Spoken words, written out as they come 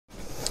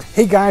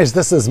Hey guys,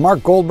 this is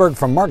Marc Goldberg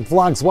from Marc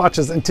Vlogs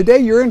Watches, and today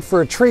you're in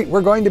for a treat. We're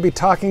going to be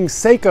talking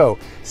Seiko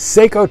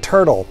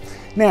Turtle.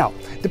 Now,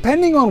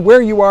 depending on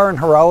where you are in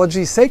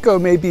horology, Seiko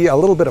may be a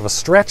little bit of a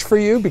stretch for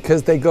you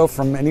because they go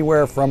from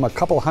anywhere from a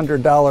couple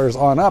 $100s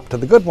on up to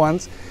the good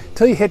ones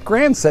till you hit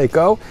Grand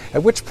Seiko,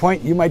 at which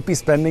point you might be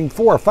spending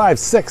 $4, $5,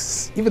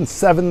 $6, even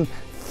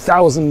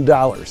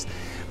 $7,000.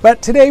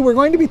 But today we're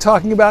going to be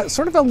talking about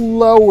sort of a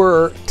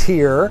lower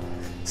tier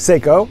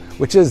Seiko,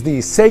 which is the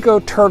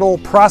Seiko Turtle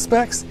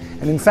Prospects.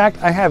 And in fact,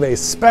 I have a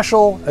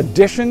special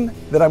edition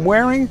that I'm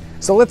wearing.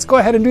 So let's go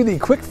ahead and do the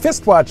quick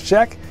fist watch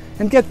check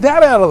and get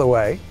that out of the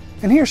way.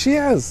 And here she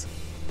is.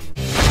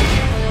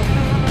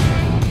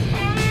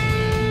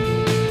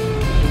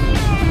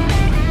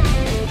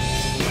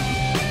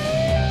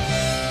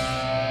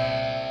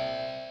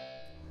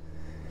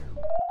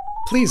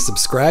 Please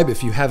subscribe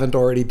if you haven't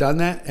already done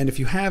that. And if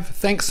you have,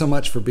 thanks so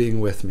much for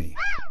being with me.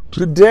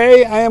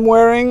 Today I am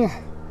wearing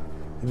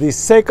the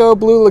Seiko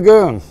Blue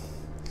Lagoon.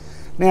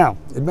 Now,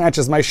 it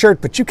matches my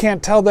shirt, but you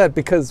can't tell that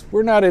because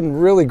we're not in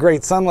really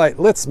great sunlight.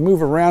 Let's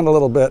move around a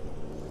little bit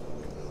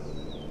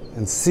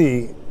and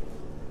see.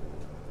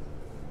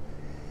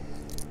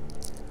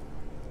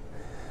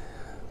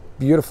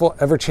 Beautiful,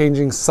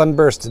 ever-changing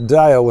sunburst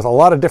dial with a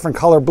lot of different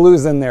color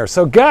blues in there.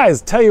 So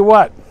guys, tell you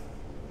what,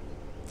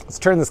 let's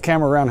turn this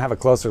camera around and have a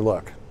closer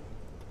look.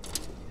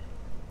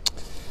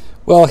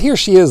 Well, here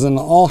she is in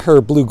all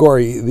her blue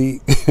glory,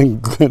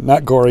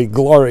 not glory,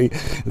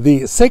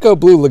 the Seiko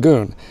Blue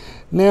Lagoon.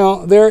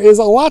 Now, there is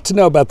a lot to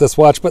know about this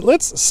watch, but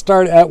let's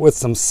start out with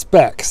some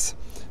specs.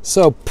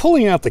 So,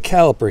 pulling out the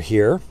caliper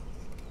here,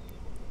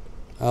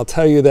 I'll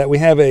tell you that we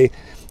have a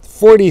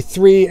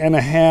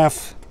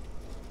 43.5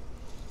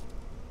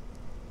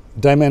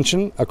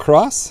 dimension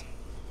across.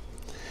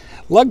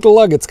 Lug to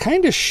lug, it's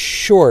kind of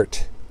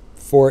short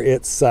for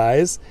its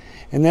size,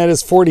 and that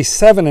is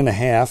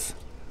 47.5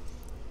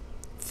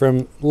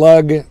 from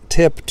lug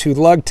tip to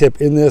lug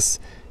tip in this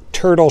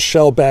turtle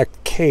shell-back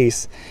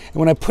case. And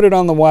when I put it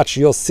on the watch,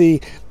 you'll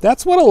see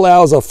that's what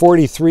allows a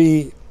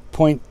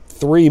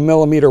 43.3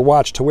 millimeter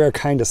watch to wear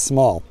kind of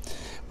small,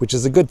 which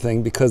is a good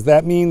thing because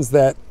that means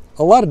that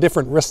a lot of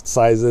different wrist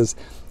sizes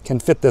can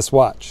fit this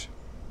watch.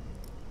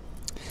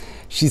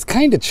 She's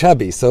kind of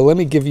chubby, so let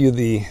me give you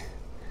the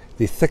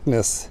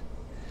thickness.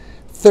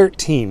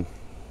 13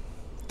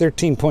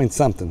 point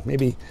something,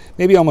 maybe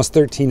almost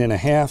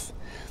 13.5.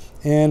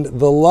 And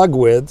the lug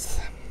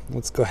width,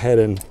 let's go ahead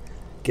and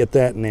get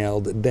that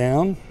nailed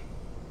down.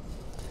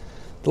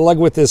 The lug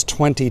width is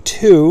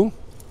 22.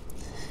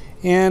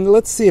 And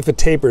let's see if it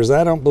tapers.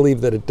 I don't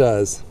believe that it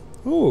does.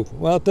 Ooh,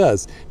 well, it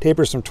does.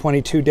 Tapers from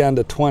 22 down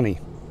to 20.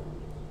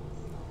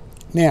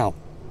 Now,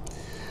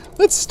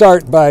 let's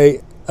start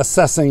by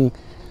assessing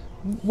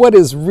what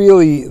is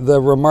really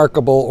the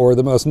remarkable or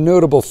the most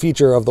notable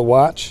feature of the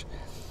watch,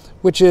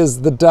 which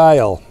is the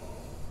dial.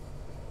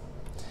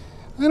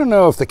 I don't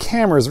know if the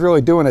camera is really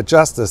doing it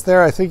justice.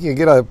 There, I think you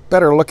get a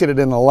better look at it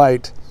in the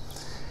light.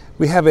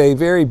 We have a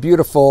very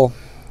beautiful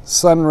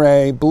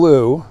sunray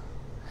blue,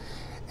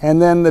 and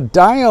then the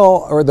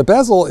dial or the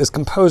bezel is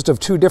composed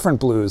of two different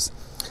blues.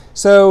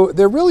 So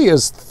there really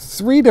is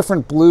three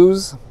different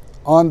blues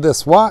on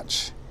this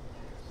watch.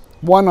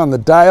 One on the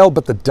dial,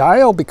 but the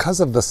dial, because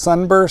of the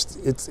sunburst,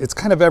 it's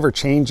kind of ever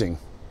changing.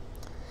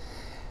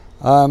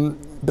 But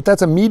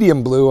that's a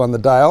medium blue on the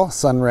dial,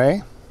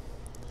 sunray.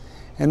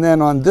 And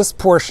then on this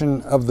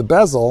portion of the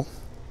bezel,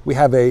 we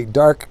have a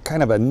dark,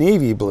 kind of a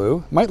navy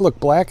blue. Might look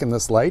black in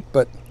this light,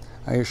 but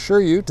I assure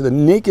you, to the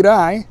naked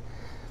eye,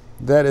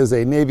 that is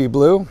a navy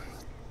blue.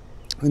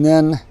 And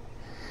then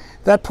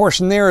that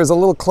portion there is a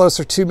little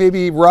closer to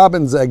maybe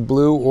robin's egg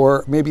blue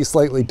or maybe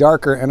slightly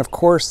darker. And of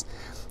course,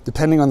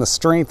 depending on the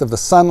strength of the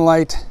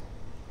sunlight,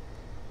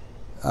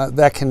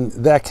 that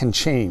can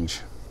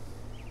change.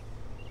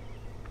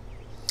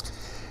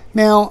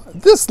 Now,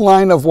 this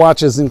line of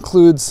watches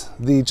includes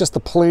just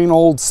the plain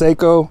old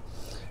Seiko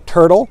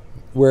Turtle,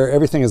 where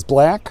everything is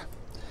black.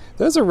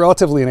 Those are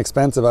relatively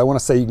inexpensive. I want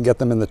to say you can get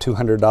them in the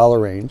 $200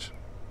 range.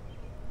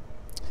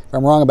 If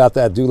I'm wrong about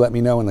that, do let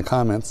me know in the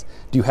comments.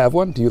 Do you have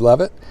one? Do you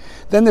love it?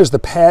 Then there's the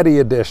Paddy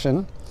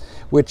edition,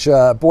 which,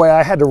 boy,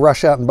 I had to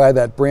rush out and buy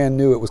that brand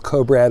new. It was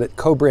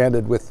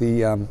co-branded with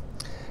the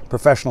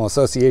Professional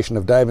Association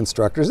of Dive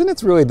Instructors, and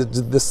it's really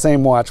the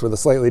same watch with a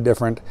slightly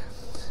different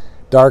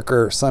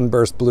darker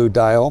sunburst blue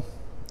dial,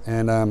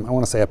 and I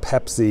want to say a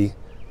Pepsi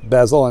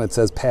bezel, and it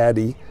says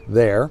Paddy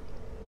there.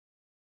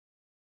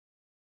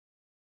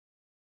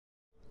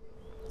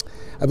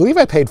 I believe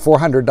I paid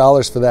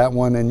 $400 for that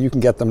one, and you can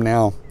get them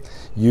now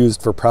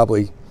used for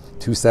probably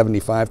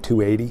 $275,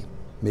 $280,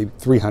 maybe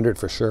 $300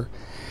 for sure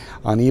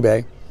on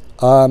eBay.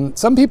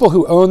 Some people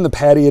who own the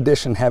Paddy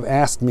edition have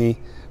asked me,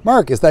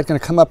 Mark, is that going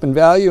to come up in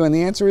value? And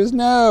the answer is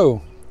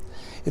no.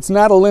 It's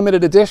not a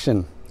limited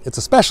edition. It's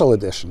a special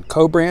edition,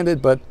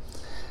 co-branded, but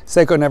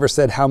Seiko never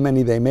said how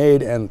many they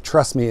made, and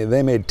trust me,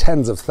 they made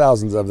tens of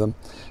thousands of them,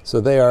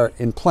 so they are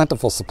in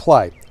plentiful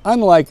supply.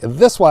 Unlike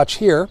this watch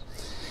here,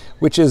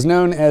 which is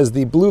known as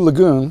the Blue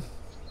Lagoon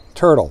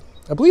Turtle.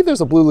 I believe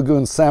there's a Blue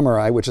Lagoon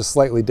Samurai, which is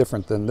slightly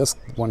different than this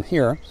one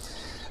here.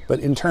 But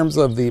in terms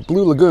of the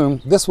Blue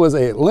Lagoon, this was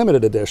a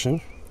limited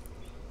edition,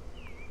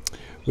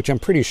 which I'm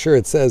pretty sure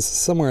it says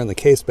somewhere in the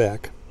case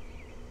back.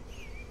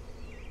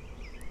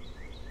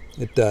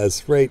 It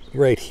does,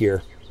 right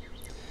here.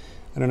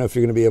 I don't know if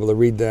you're going to be able to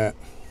read that.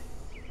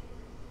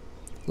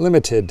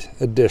 Limited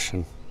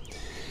edition.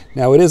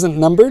 Now, it isn't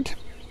numbered,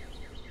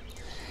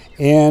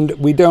 and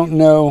we don't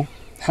know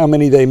how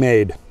many they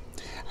made.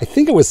 I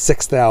think it was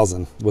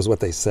 6,000 was what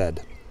they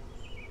said,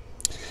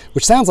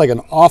 which sounds like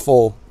an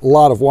awful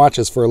lot of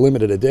watches for a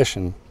limited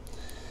edition.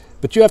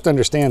 But you have to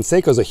understand,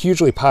 Seiko's a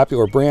hugely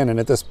popular brand, and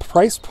at this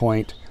price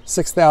point,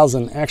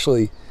 6,000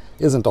 actually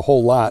isn't a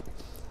whole lot.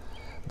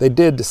 They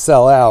did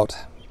sell out,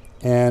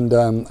 and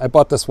I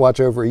bought this watch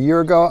over a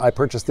year ago. I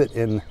purchased it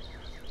in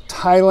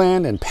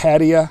Thailand, in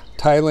Pattaya,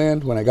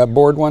 Thailand, when I got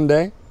bored one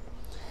day.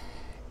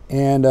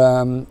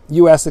 And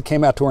US, it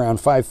came out to around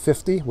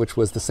 $550, which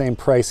was the same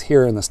price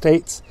here in the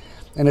States.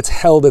 And it's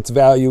held its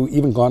value,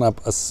 even gone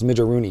up a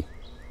smidgeroony.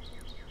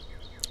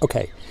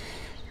 Okay,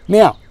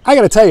 now, I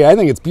gotta tell you, I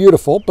think it's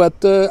beautiful,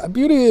 but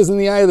beauty is in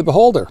the eye of the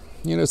beholder.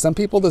 You know, some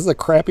people, this is a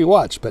crappy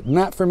watch, but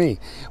not for me.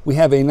 We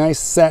have a nice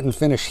satin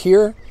finish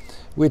here,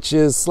 which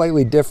is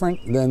slightly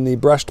different than the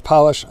brushed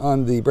polish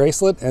on the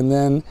bracelet. And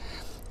then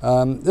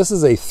this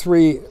is a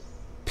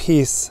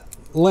 3-piece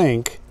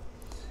link,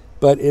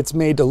 but it's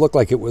made to look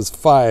like it was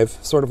 5,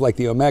 sort of like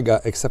the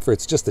Omega, except for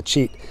it's just a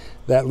cheat.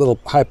 That little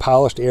high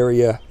polished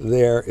area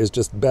there is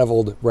just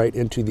beveled right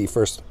into the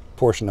first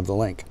portion of the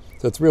link.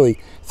 So it's really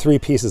 3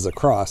 pieces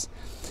across.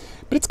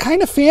 But it's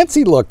kind of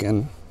fancy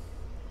looking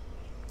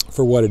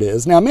for what it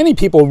is. Now, many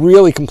people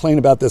really complain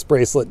about this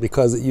bracelet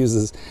because it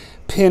uses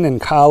pin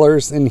and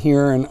collars in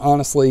here, and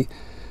honestly,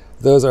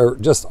 those are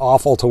just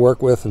awful to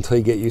work with until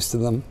you get used to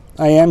them.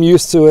 I am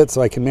used to it,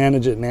 so I can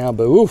manage it now,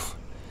 but oof.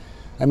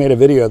 I made a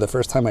video the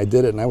first time I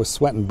did it, and I was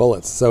sweating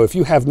bullets. So if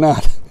you have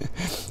not,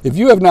 if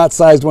you have not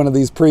sized one of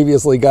these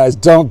previously, guys,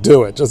 don't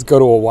do it. Just go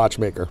to a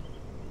watchmaker.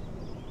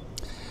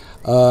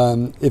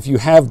 If you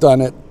have done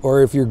it,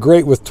 or if you're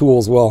great with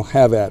tools, well,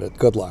 have at it.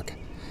 Good luck.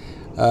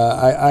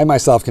 I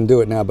myself can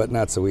do it now, but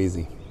not so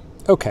easy.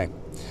 Okay.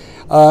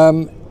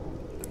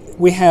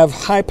 We have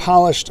high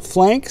polished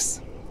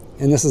flanks,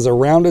 and this is a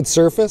rounded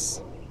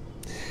surface.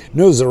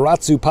 No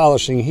Zaratsu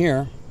polishing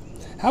here.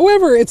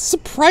 However, it's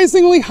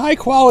surprisingly high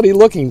quality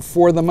looking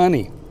for the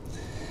money.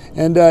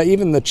 And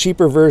even the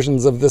cheaper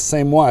versions of this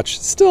same watch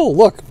still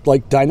look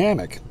like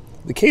dynamic.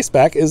 The case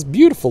back is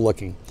beautiful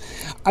looking.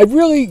 I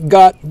really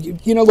got,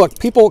 you know, look,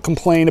 people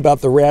complain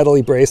about the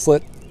rattly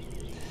bracelet.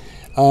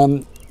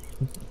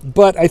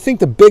 But I think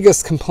the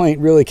biggest complaint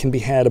really can be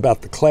had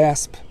about the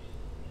clasp.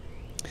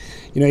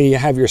 You know, you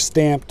have your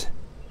stamped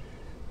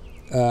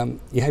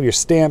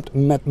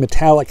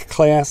metallic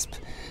clasp.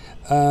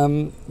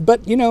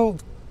 But, you know,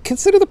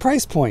 consider the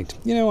price point.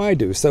 You know, I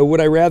do. So would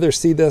I rather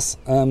see this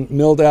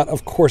milled out?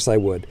 Of course I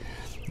would.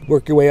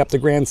 Work your way up to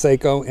Grand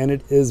Seiko, and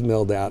it is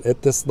milled out.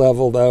 At this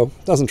level, though,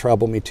 doesn't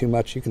trouble me too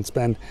much. You can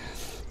spend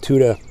 $200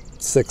 to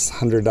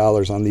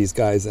 $600 on these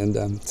guys.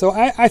 And so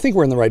I think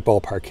we're in the right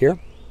ballpark here.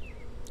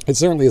 It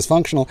certainly is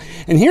functional.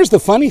 And here's the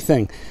funny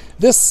thing.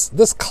 This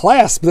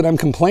clasp that I'm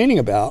complaining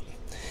about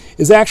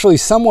is actually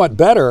somewhat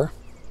better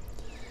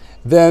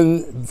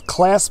than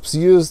clasps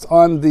used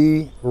on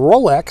the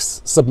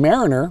Rolex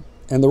Submariner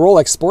and the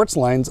Rolex sports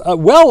lines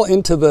well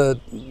into the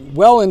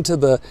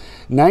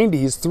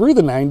 90s, through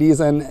the 90s,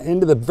 and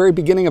into the very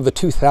beginning of the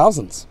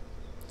 2000s.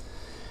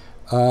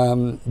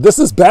 This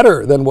is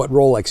better than what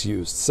Rolex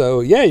used.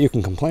 So yeah, you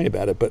can complain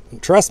about it, but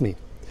trust me,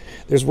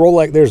 there's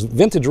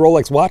vintage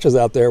Rolex watches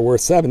out there worth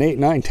 $7,000,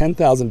 $8,000, $9,000,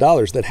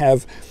 $10,000 that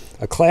have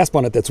a clasp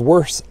on it that's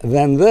worse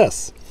than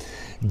this.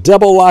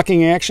 Double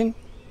locking action,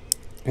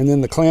 and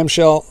then the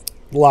clamshell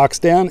locks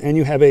down, and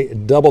you have a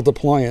double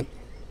deployant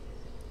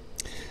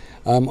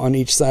on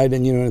each side,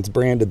 and you know it's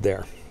branded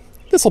there.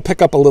 This will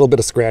pick up a little bit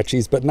of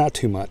scratchies, but not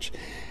too much.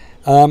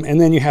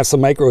 And then you have some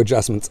micro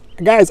adjustments.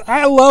 Guys,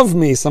 I love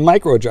me some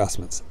micro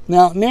adjustments.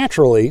 Now,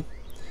 naturally,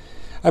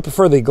 I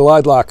prefer the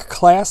glide lock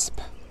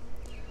clasp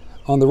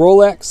on the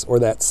Rolex, or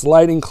that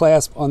sliding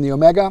clasp on the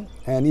Omega,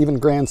 and even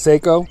Grand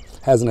Seiko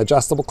has an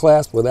adjustable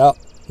clasp without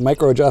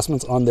micro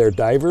adjustments on their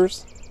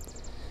divers.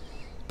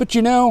 But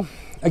you know,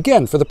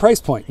 again, for the price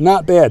point,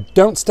 not bad.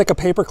 Don't stick a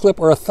paper clip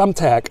or a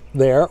thumbtack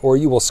there, or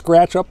you will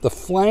scratch up the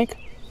flank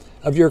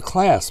of your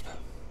clasp.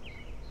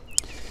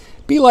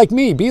 Be like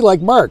me, be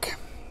like Mark.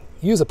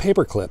 Use a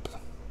paper clip.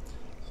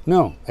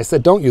 No, I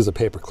said don't use a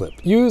paper clip.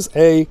 Use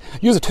a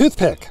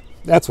toothpick.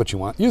 That's what you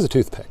want. Use a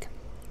toothpick.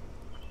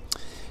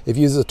 If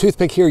you use a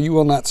toothpick here, you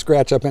will not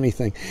scratch up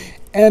anything.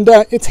 And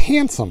it's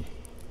handsome.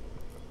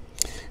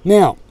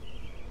 Now,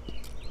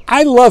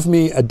 I love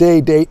me a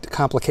day-date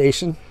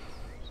complication.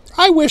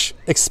 I wish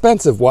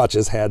expensive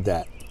watches had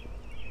that.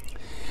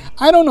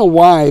 I don't know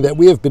why that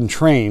we have been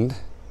trained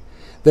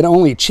that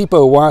only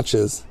cheapo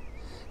watches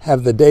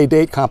have the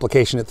day-date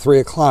complication at 3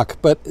 o'clock,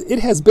 but it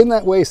has been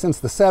that way since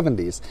the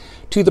 70s,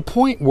 to the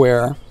point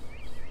where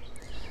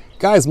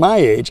guys my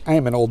age, I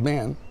am an old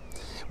man,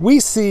 We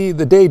see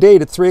the day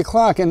date at 3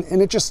 o'clock and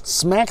it just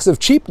smacks of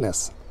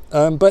cheapness.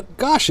 But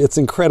gosh, it's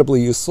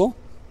incredibly useful.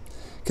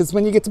 Because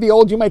when you get to be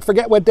old, you might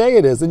forget what day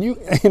it is. And in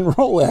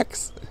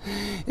Rolex,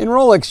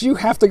 you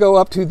have to go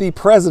up to the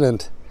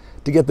president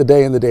to get the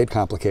day and the date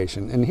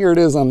complication. And here it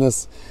is on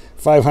this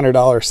 $500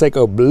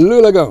 Seiko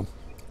Blue Lagoon.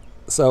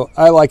 So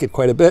I like it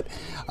quite a bit.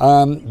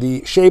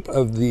 The shape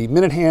of the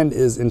minute hand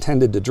is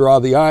intended to draw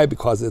the eye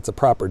because it's a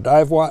proper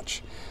dive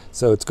watch.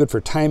 So it's good for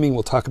timing.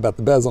 We'll talk about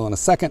the bezel in a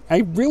second. I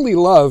really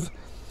love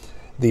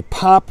the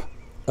pop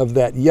of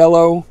that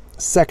yellow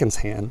seconds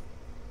hand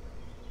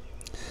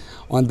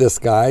on this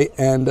guy.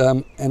 And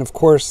of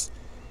course,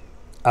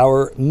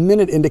 our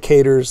minute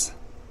indicators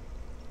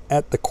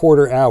at the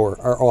quarter hour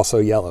are also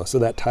yellow. So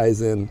that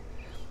ties in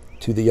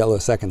to the yellow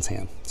seconds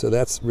hand. So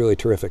that's really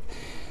terrific.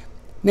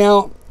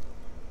 Now,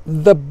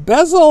 the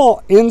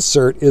bezel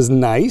insert is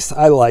nice.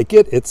 I like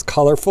it. It's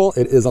colorful.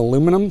 It is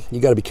aluminum.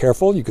 You got to be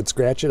careful. You could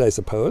scratch it, I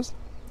suppose.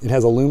 It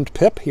has a loomed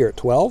pip here at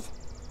 12.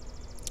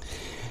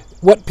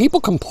 What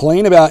people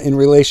complain about in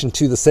relation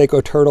to the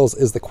Seiko Turtles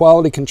is the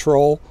quality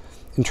control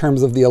in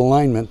terms of the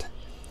alignment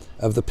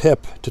of the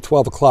pip to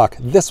 12 o'clock.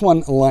 This one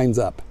lines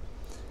up.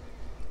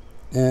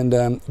 And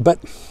not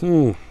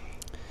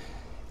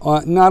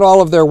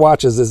all of their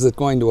watches is it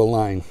going to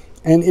align.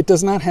 And it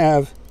does not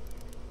have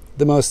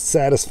the most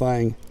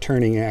satisfying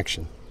turning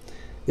action.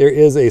 There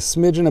is a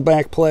smidgen of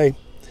back play.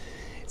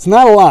 It's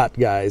not a lot,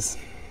 guys,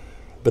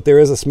 but there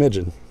is a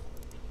smidgen.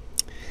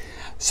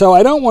 So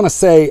I don't want to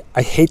say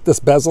I hate this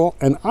bezel,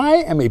 and I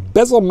am a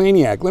bezel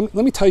maniac. Let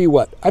me tell you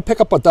what. I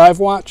pick up a dive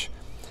watch.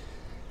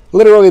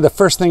 Literally the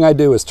first thing I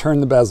do is turn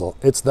the bezel.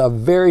 It's the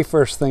very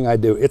first thing I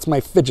do. It's my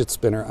fidget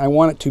spinner. I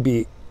want it to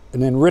be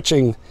an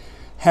enriching,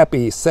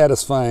 happy,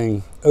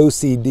 satisfying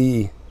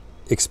OCD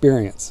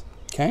experience,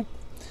 okay?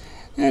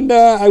 And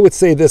I would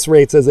say this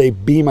rates as a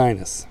B-.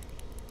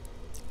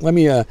 Let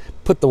me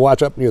put the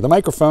watch up near the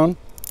microphone.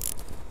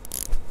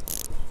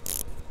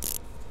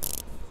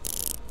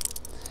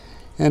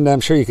 And I'm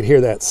sure you could hear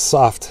that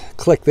soft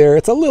click there.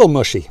 It's a little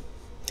mushy.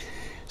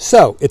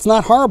 So it's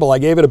not horrible. I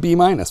gave it a B-.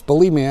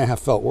 Believe me, I have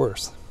felt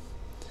worse.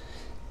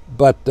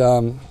 But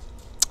the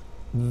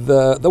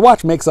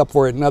watch makes up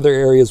for it in other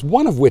areas,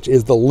 one of which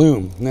is the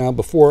loom. Now,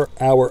 before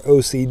our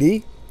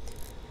OCD,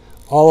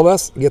 all of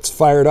us, gets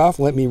fired off,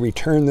 let me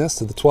return this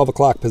to the 12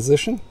 o'clock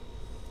position.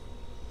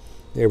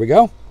 There we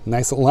go.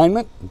 Nice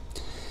alignment.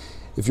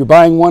 If you're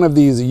buying one of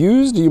these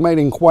used, you might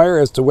inquire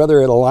as to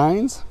whether it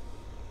aligns.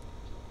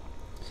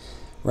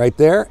 Right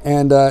there.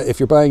 And if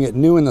you're buying it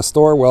new in the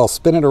store, well,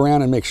 spin it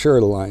around and make sure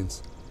it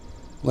aligns.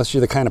 Unless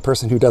you're the kind of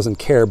person who doesn't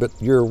care, but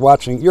you're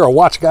a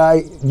watch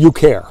guy, you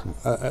care.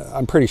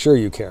 I'm pretty sure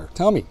you care.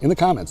 Tell me in the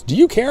comments, do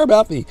you care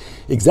about the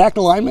exact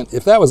alignment?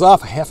 If that was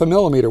off 0.5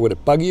 millimeter, would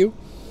it bug you?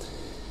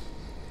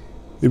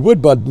 It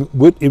would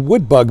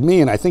bug me,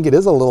 and I think it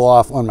is a little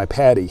off on my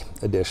Paddy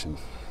edition.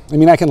 I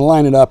mean, I can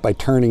line it up by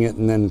turning it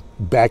and then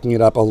backing it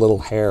up a little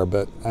hair,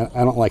 but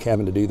I don't like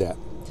having to do that.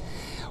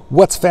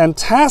 What's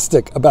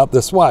fantastic about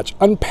this watch,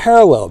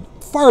 unparalleled,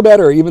 far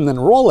better even than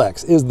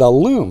Rolex, is the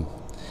loom.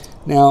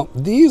 Now,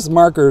 these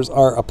markers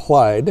are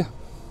applied,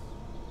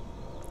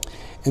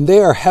 and they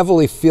are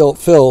heavily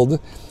filled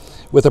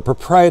with a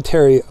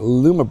proprietary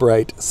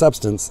Lumibrite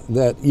substance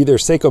that either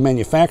Seiko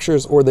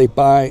manufactures or they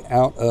buy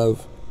out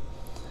of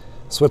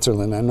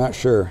Switzerland. I'm not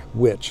sure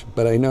which,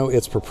 but I know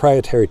it's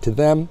proprietary to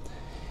them,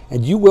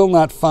 and you will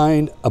not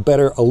find a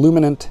better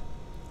illuminant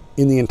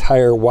in the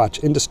entire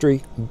watch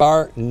industry,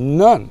 bar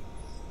none.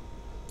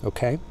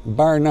 Okay,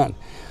 bar none.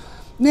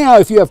 Now,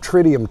 if you have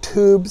tritium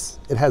tubes,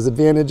 it has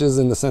advantages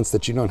in the sense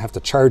that you don't have to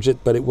charge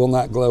it, but it will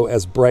not glow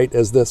as bright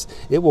as this.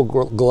 It will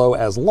glow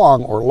as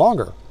long or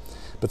longer,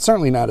 but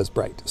certainly not as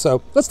bright.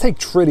 So let's take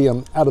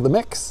tritium out of the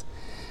mix,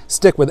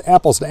 stick with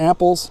apples to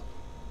apples.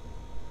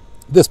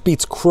 This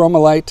beats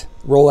Chromolite,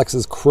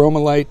 Rolex's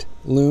Chromolite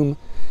loom.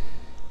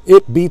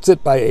 It beats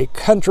it by a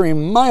country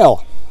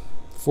mile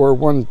for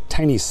one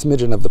tiny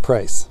smidgen of the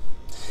price.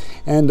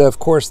 And of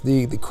course,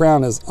 the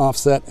crown is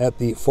offset at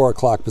the 4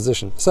 o'clock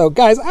position. So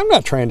guys, I'm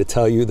not trying to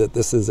tell you that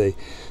this is a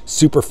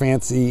super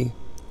fancy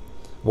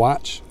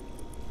watch.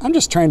 I'm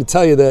just trying to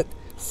tell you that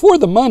for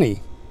the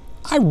money,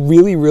 I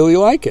really, really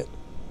like it.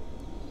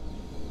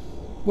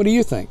 What do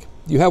you think?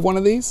 Do you have one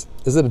of these?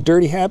 Is it a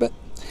dirty habit?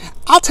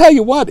 I'll tell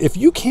you what, if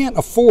you can't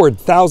afford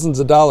thousands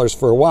of dollars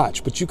for a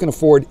watch, but you can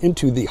afford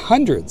into the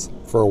hundreds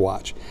for a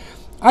watch,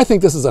 I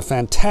think this is a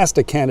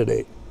fantastic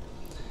candidate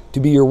to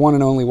be your one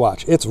and only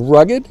watch. It's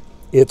rugged,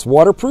 it's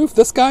waterproof.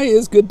 This guy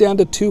is good down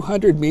to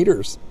 200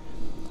 meters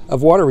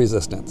of water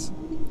resistance.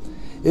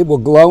 It will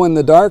glow in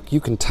the dark. You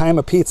can time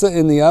a pizza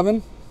in the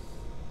oven.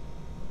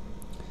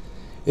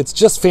 It's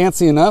just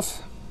fancy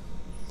enough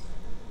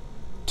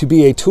to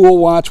be a tool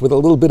watch with a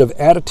little bit of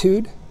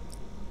attitude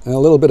and a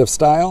little bit of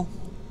style.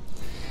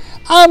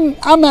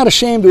 I'm not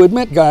ashamed to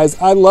admit, guys,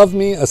 I love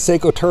me a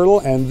Seiko Turtle,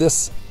 and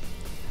this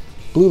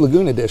Blue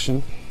Lagoon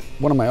edition,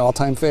 one of my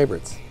all-time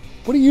favorites.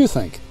 What do you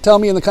think? Tell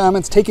me in the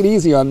comments, take it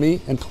easy on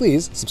me, and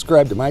please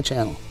subscribe to my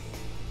channel.